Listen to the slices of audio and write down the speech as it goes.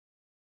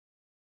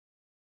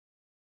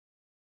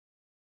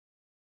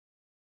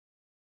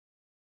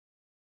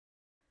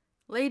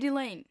Lady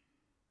Lain.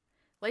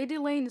 Lady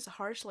Lain is a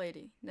harsh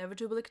lady, never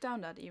to be looked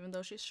down at even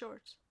though she's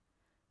short.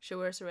 She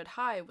wears a red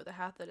hide with a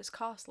hat that is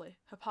costly,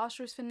 her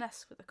posture is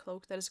finesse with a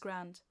cloak that is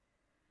grand.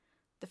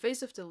 The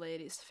face of the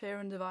lady is fair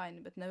and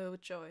divine, but never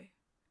with joy.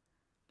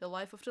 The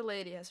life of the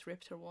lady has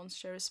ripped her once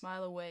cherished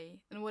smile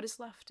away, and what is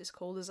left is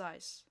cold as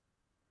ice.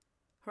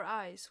 Her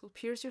eyes will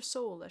pierce your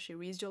soul as she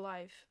reads your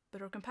life, but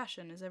her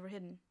compassion is ever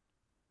hidden.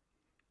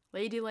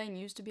 Lady Lain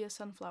used to be a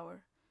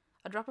sunflower,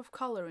 a drop of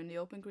color in the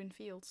open green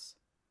fields.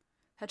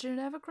 Had she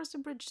never crossed the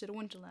bridge to the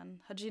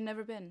Winterland, had she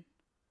never been.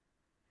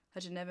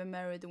 Had she never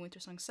married the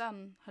Wintersong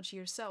son, had she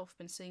herself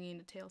been singing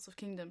the tales of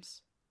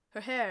kingdoms.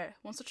 Her hair,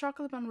 once a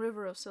chocolate-brown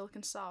river of silk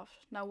and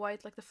soft, now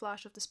white like the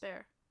flash of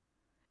despair.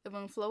 It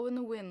would flow in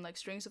the wind like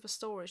strings of a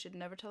story she'd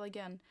never tell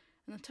again,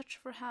 and the touch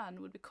of her hand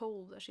would be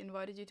cold as she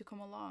invited you to come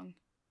along.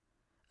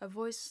 A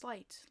voice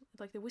slight,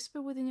 like the whisper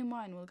within your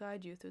mind, will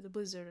guide you through the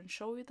blizzard and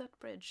show you that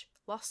bridge,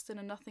 lost in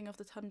the nothing of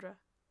the tundra.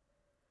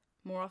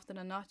 More often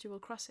than not you will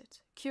cross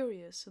it,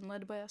 curious and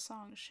led by a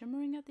song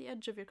shimmering at the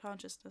edge of your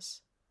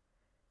consciousness.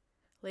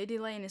 Lady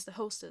Lain is the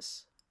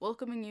hostess,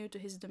 welcoming you to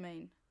his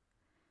domain.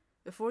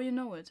 Before you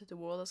know it, the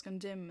world has gone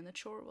dim and the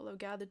shore will have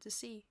gathered to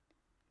see.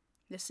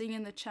 They sing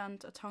and they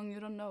chant a tongue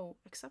you don't know,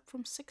 except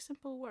from 6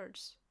 simple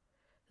words.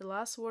 The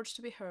last words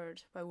to be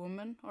heard, by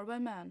woman or by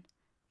man: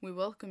 we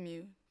welcome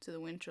you to the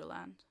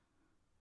Winterland.